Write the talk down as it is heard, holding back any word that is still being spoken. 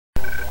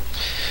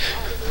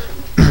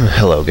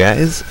Hello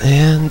guys,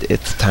 and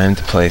it's time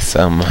to play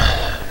some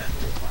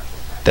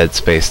Dead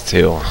Space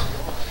 2.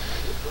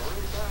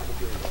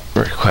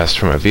 Request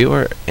from a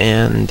viewer,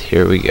 and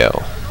here we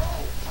go.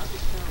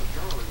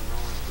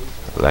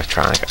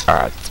 Electronic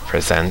Arts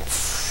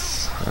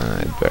presents.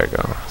 I'd better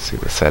go see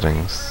the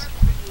settings.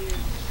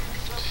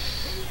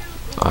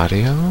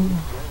 Audio.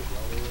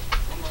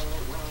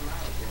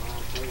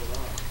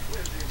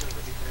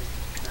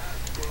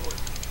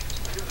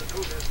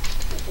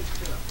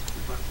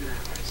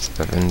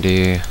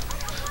 $70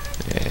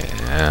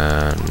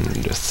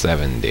 and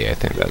 $70. I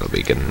think that'll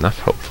be good enough,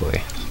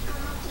 hopefully.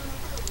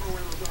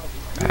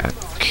 Back.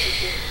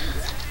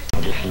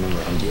 Just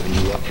remember, I'm giving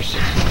you up for 6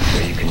 months so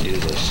you can do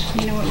this.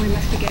 You know what? We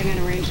must be getting it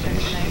arranged better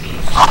today.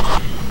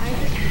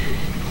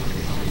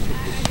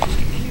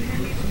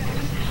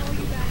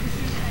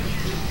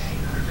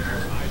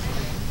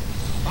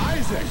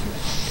 Isaac!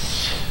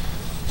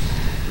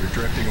 We're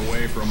drifting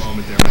away for a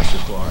moment there, Mr.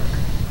 Clark.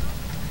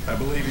 I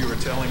believe you were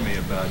telling me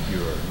about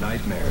your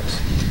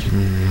nightmares.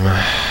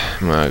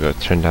 I'm gonna go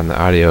turn down the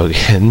audio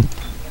again.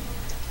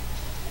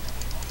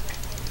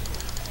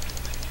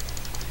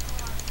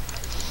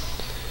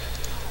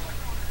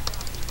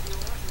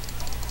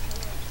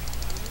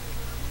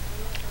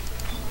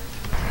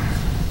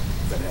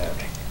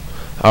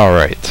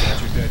 Alright.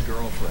 Your dead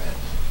girlfriend.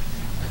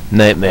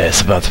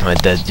 Nightmares about my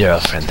dead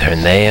girlfriend. Her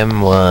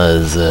name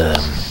was,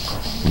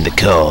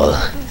 Nicole.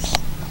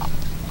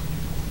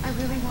 I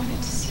really wanted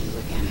to see you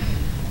again.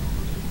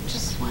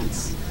 Just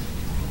once.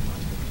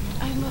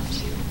 I loved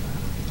you.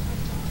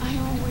 I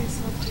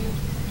always loved you.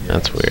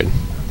 That's weird.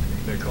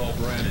 Nicole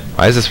Brennan.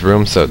 Why is this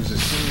room so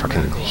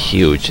fucking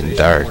huge and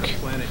dark?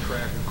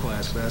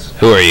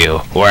 Who are you?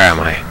 Where am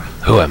I?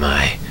 Who am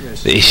I?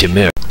 The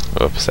Ishimura.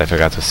 Oops, I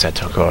forgot to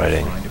set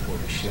recording.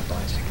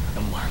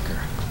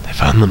 I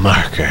found the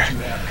marker.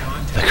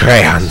 The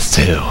crayons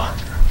too.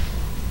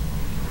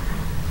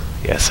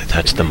 Yes, I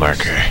touched the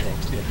marker.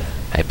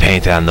 I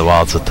painted on the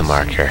walls with the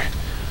marker.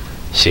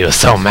 She was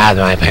so mad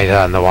when I painted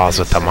on the walls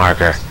with the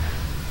marker.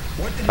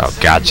 Oh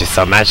god, she's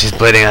so mad she's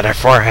bleeding on her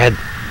forehead.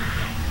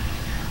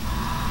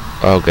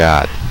 Oh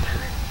god.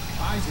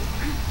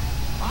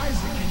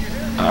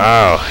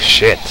 Oh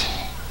shit.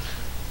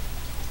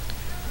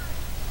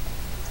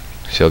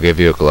 She'll give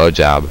you a glow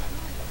job.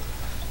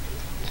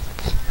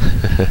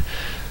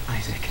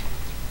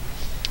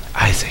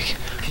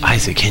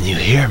 Isaac, can you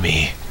hear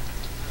me?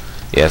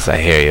 Yes, I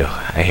hear you.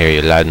 I hear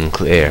you loud and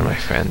clear, my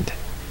friend.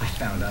 I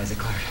found Isaac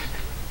Clark.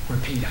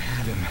 Repeat, I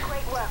have him.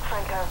 Great work,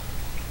 Franco.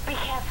 Be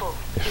careful.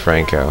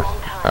 Franco.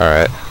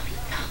 Alright.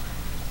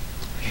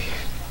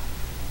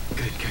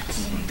 Good.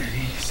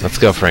 Let's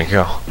go,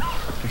 Franco. We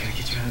gotta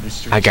get you out of this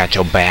street. I got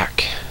your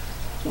back.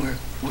 Where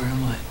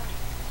am I?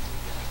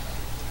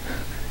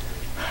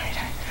 Alright,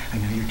 I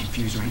know you're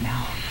confused right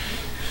now.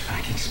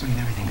 I can explain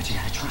everything, but you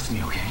gotta trust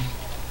me, okay?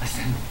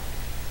 Listen.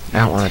 I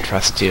don't want to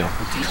trust you.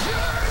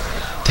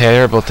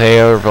 Terrible.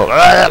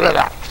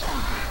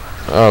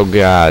 Oh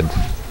god.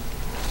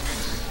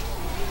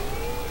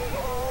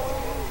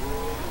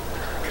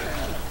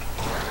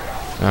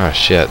 Oh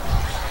shit.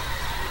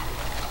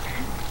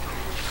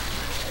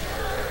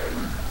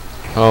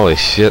 Holy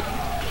shit.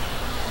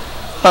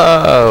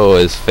 Oh,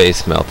 his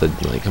face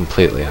melted like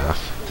completely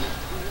off.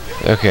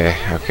 Okay,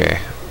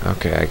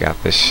 I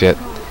got this shit.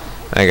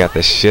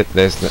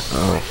 There's no.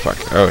 Oh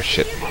fuck. Oh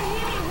shit.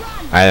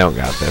 I don't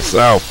got this.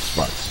 Oh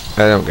fuck.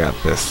 I don't got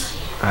this.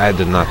 I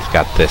did not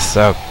got this.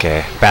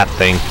 Okay. Bad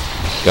thing.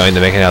 Going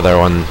to make another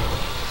one.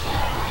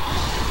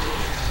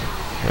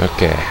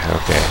 Okay.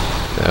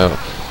 No.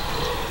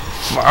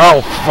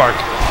 Oh fuck.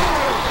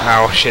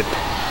 Oh shit.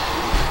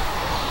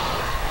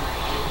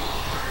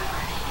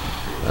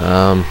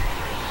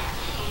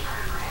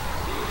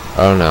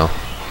 Oh no.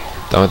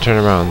 Don't turn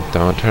around.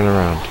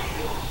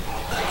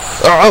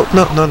 Oh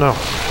no.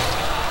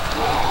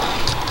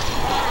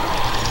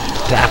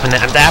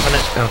 I'm dapping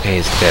it. Okay,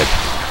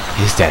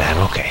 he's dead. I'm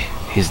okay.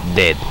 He's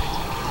dead.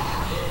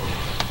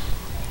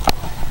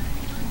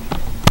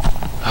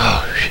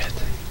 Oh, shit.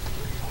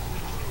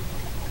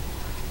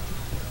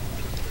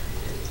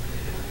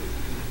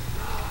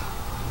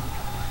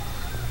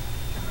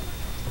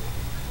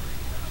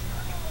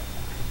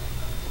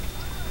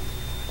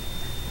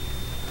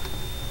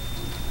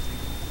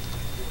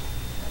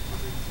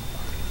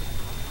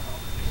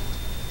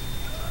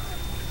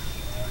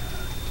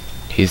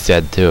 He's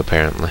dead too,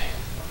 apparently.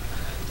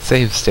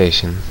 Save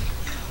station.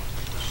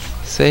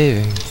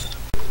 Saving.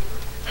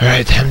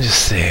 Alright, time to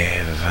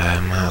save.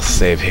 I'll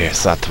save here,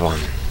 slot 1.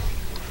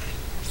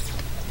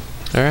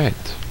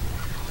 Alright.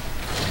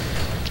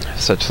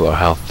 Such low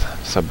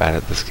health. So bad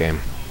at this game.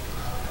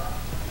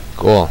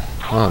 Cool.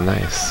 Oh,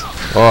 nice.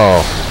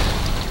 Whoa.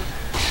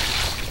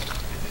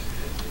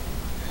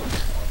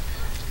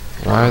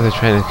 Why are they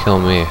trying to kill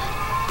me?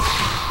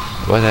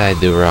 What did I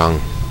do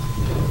wrong?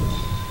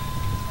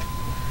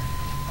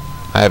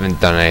 I haven't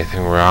done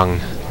anything wrong.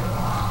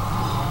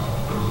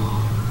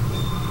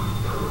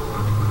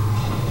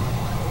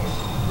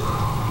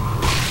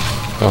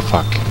 Oh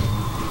fuck.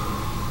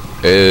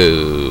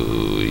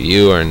 Oh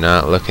you are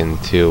not looking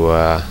to,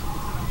 I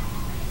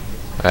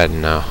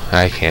don't know.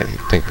 I can't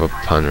think of a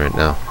pun right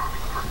now.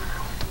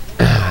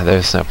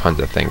 There's no pun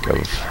to think of.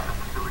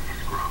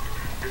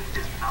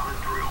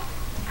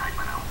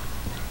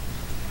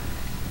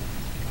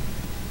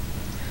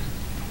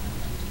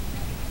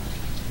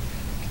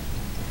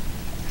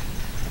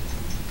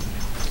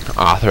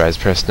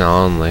 Authorized personnel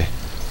only.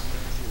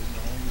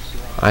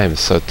 I am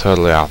so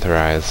totally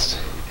authorized.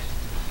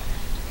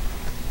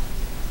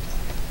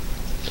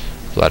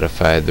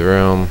 Bloodified the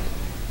room.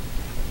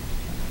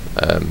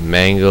 A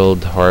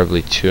mangled,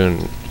 horribly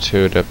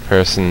chewed up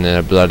person in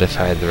a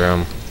bloodified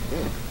room.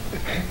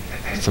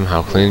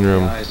 Somehow clean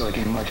room. Your eyes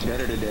looking much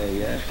better today,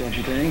 yes, don't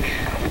you think?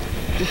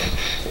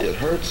 It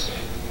hurts.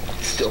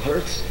 It still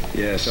hurts?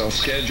 Yes, I'll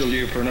schedule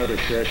you for another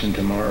session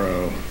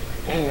tomorrow.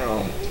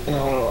 No,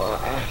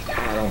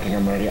 I don't think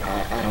I'm ready.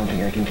 I don't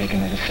think I can take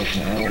another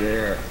session. I don't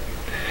care.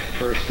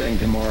 First thing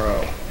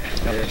tomorrow.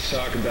 Now let's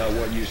talk about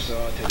what you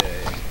saw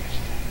today.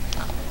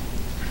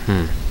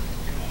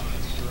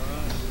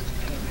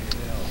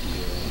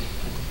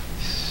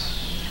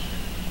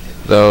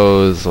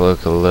 Those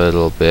look a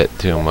little bit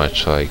too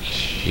much like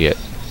shit.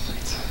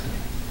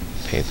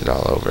 Painted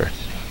all over.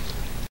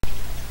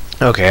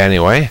 Okay,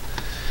 anyway.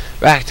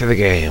 Back to the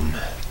game.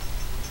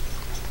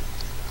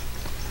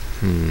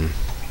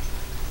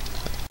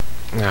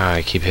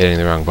 I keep hitting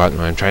the wrong button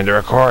when I'm trying to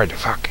record.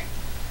 Fuck.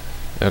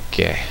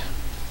 Okay.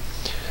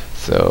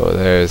 So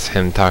there's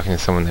him talking to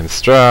someone named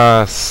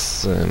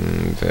Strauss.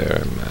 And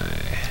where am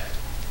I?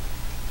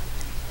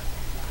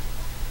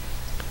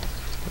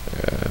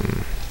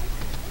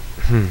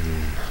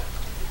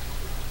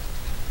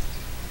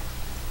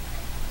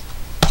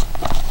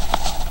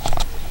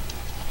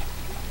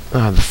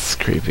 Oh, this is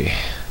creepy.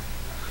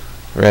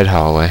 Red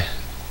hallway.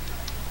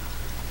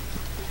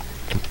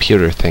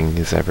 Computer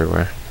thingies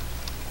everywhere.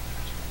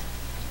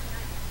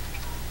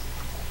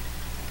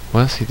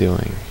 What is he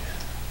doing?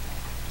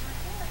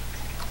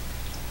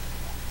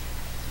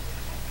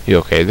 You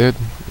okay, dude?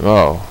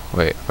 Oh,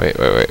 wait.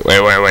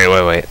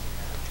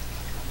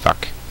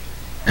 Fuck.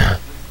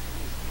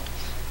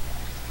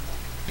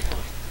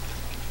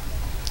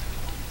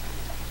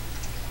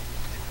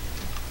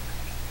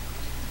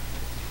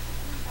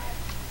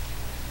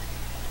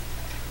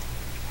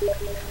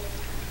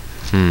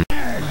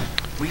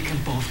 We can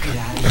both get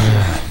out of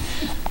here.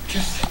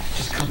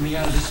 Just cut me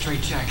out of this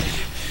straitjacket.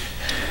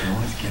 No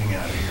one's getting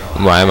out of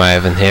here. Why am I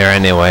even here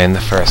anyway in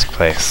the first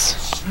place?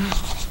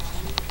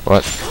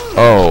 What?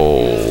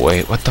 Oh,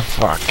 wait, what the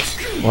fuck?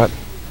 What?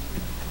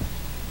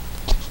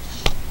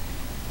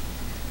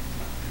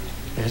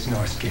 There's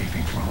no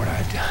escaping from what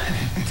I've done.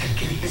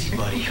 Take it easy,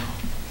 buddy.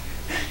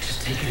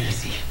 Just take it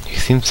easy. You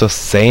seem so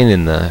sane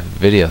in the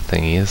video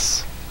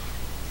thingies.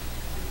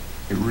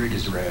 Your rig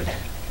is red.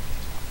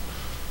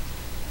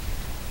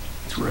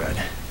 It's red.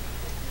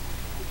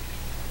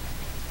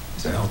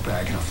 There's a health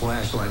pack and a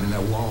flashlight in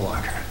that wall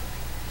locker.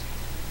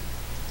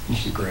 You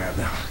should grab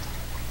them.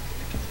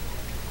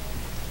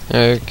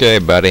 Okay,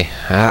 buddy.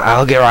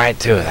 I'll get right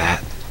to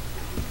that.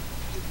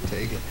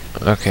 Take it.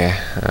 Okay,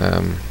 I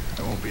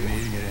won't be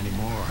needing it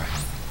anymore.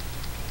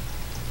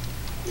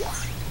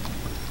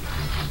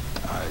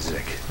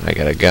 Isaac. I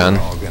got a gun.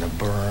 We're all gonna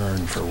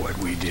burn for what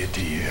we did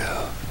to you.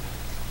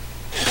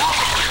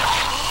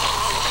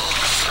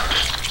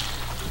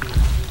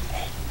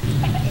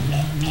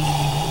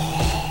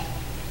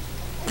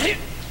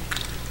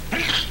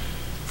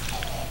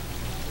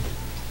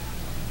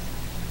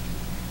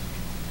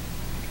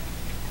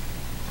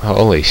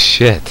 Holy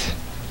shit.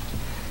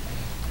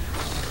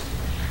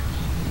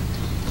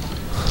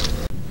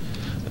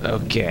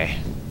 Okay.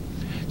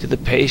 To the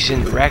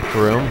patient rec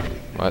room.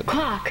 What?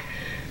 Clark!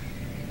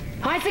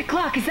 Isaac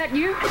Clark, is that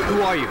you?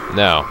 Who are you?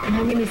 No.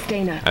 My name is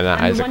Dana. I'm not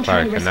the Isaac one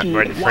Clark. trying to I'm not rescue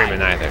Gordon you.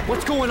 Freeman either.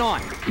 What's going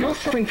on? You're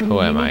suffering from Who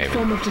a am I unique even?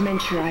 form of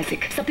dementia,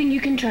 Isaac. Something you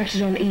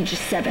contracted on Aegis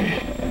 7.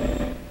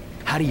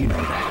 How do you know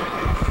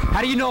that?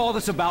 How do you know all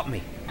this about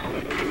me?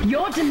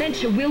 Your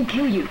dementia will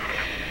kill you.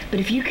 But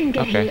if you can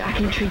get Okay. here, I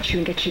can treat you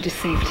and get you to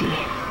safety.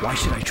 Why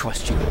should I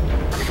trust you?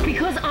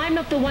 Because I'm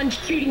not the one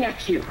shooting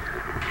at you.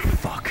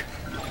 Fuck.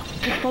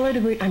 Just follow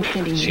the route I'm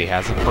sending She you.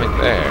 has a point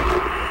there.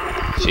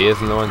 She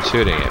isn't the one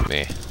shooting at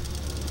me.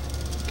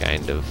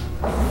 Kind of.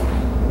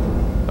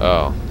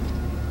 Oh.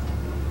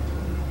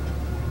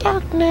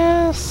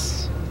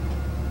 Darkness!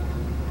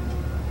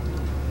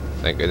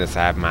 Thank goodness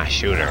I have my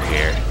shooter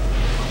here.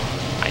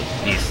 My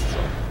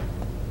pistol.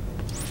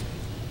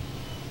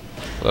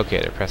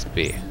 Locator, press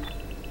B.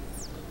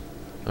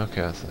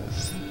 Okay, what's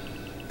this?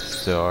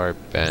 Store,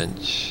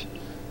 bench,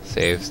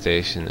 save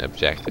station,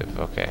 objective.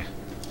 Okay.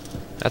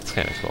 That's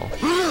kinda cool.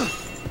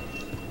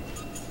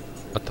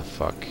 What the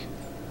fuck?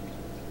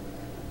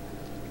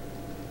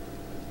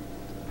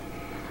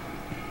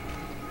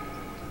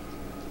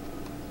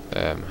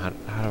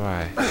 How do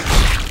I...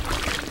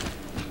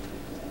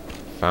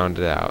 Found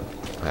it out.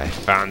 I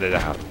found it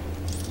out.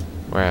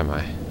 Where am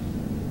I?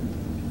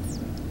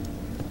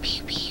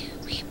 Pew, pew,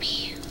 pew,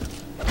 pew.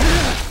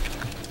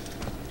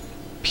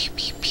 Pew,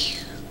 pew, pew.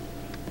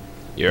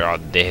 You're all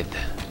dead.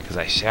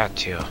 because I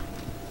shot you. I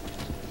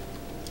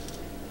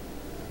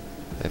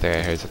think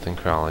I heard something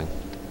crawling.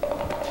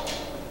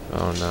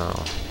 Oh no.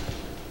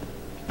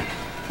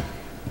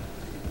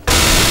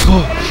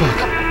 Oh, fuck!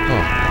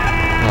 Oh.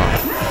 Oh.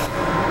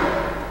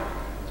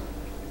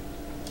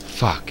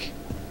 Fuck.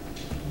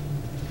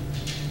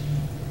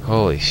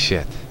 Holy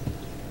shit.